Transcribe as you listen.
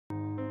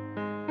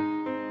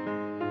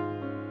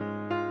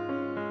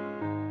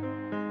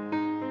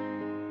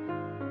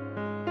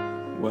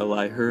Well,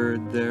 I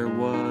heard there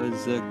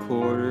was a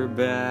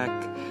quarterback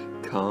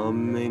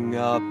coming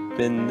up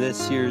in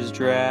this year's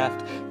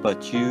draft,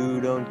 but you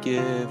don't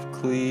give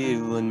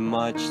Cleveland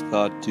much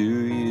thought, do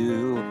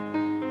you?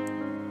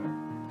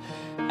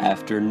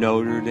 After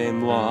Notre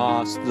Dame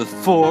lost the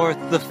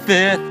 4th, the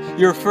 5th,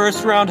 your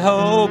first round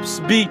hopes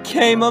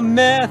became a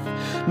myth.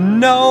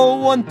 No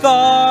one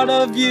thought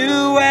of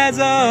you as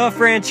a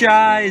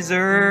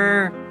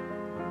franchiser.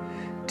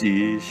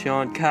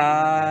 DeShone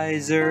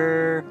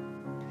Kizer,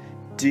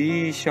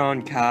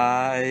 DeShone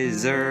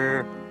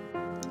Kizer,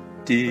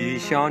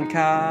 DeShone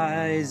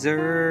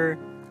Kizer,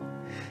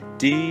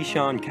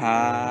 DeShone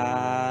Kizer.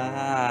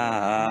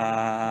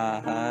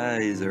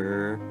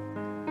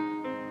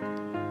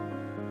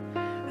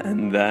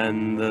 And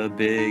then the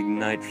big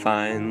night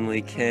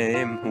finally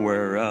came,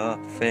 where a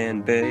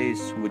fan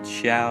base would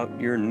shout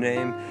your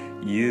name.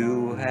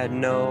 You had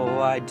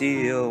no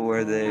idea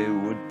where they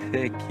would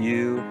pick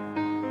you.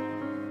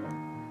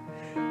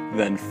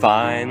 Then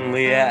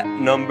finally at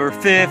number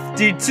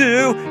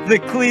 52, the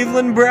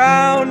Cleveland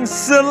Browns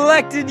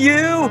selected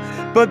you.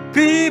 But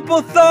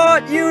people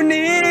thought you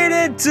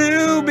needed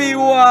to be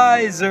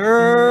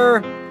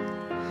wiser.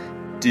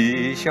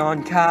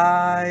 DeShone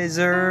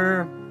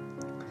Kizer,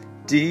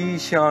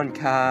 DeShone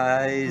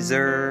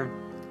Kizer,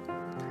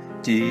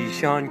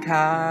 DeShone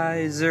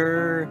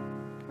Kizer,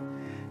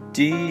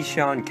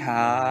 DeShone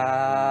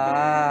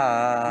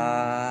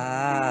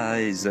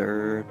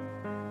Kizer.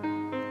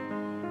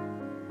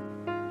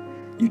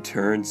 You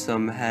turned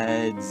some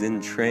heads in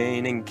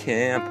training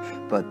camp,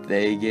 but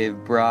they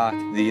gave Brock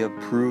the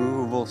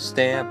approval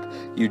stamp.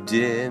 You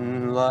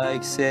didn't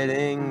like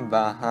sitting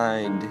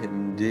behind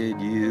him,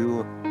 did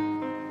you?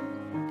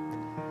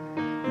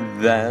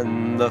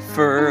 Then the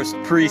first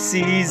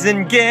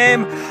preseason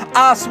game,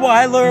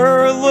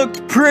 Osweiler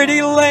looked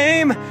pretty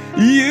lame.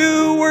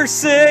 You were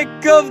sick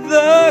of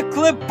the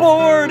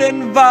clipboard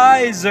and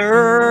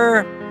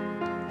visor.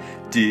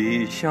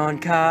 DeShone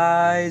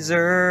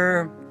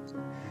Kizer,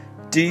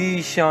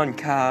 DeShone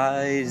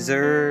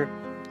Kizer,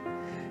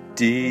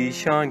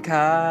 DeShone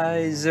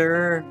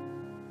Kizer,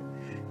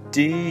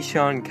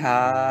 DeShone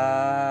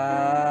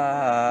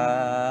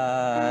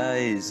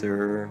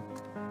Kizer.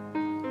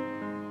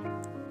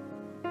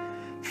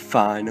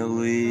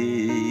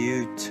 Finally,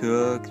 you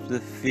took the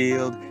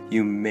field.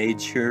 You made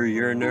sure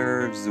your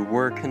nerves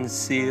were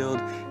concealed.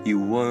 You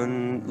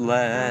wouldn't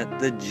let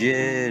the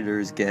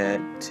jitters get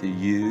to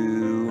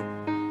you.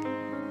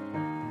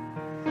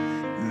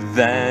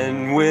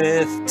 Then,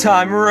 with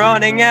time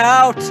running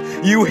out,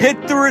 you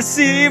hit the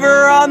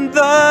receiver on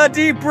the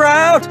deep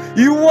route.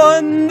 You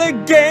won the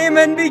game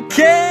and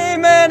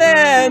became an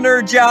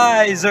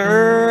energizer.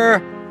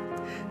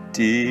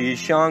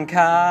 DeShone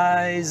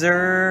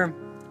Kizer,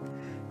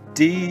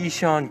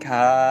 DeShone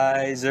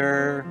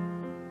Kizer,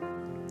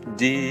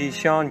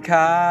 DeShone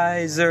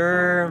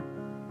Kizer,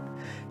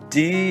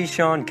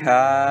 DeShone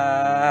Kizer.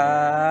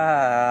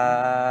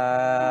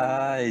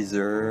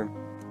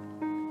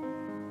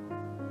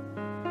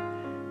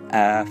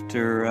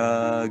 After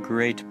a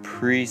great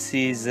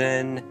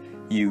preseason,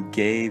 you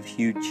gave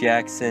Hugh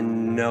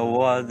Jackson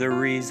no other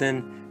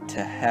reason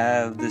to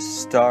have the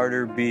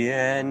starter be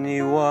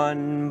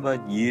anyone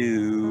but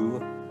you.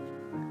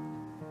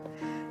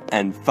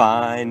 And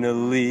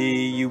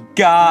finally you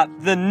got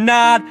the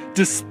nod,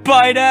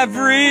 despite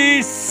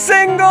every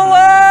single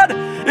ad.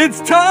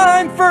 It's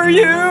time for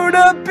you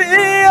to be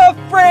a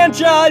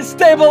franchise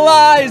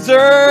stabilizer.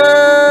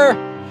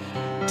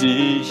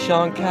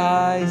 DeShone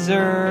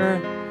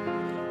Kizer,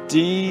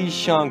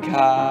 DeShone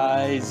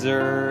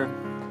Kizer,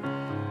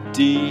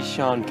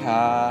 DeShone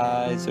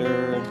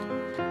Kizer,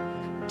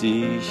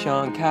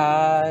 DeShone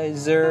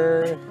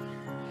Kizer,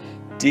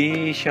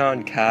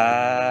 DeShone Kizer.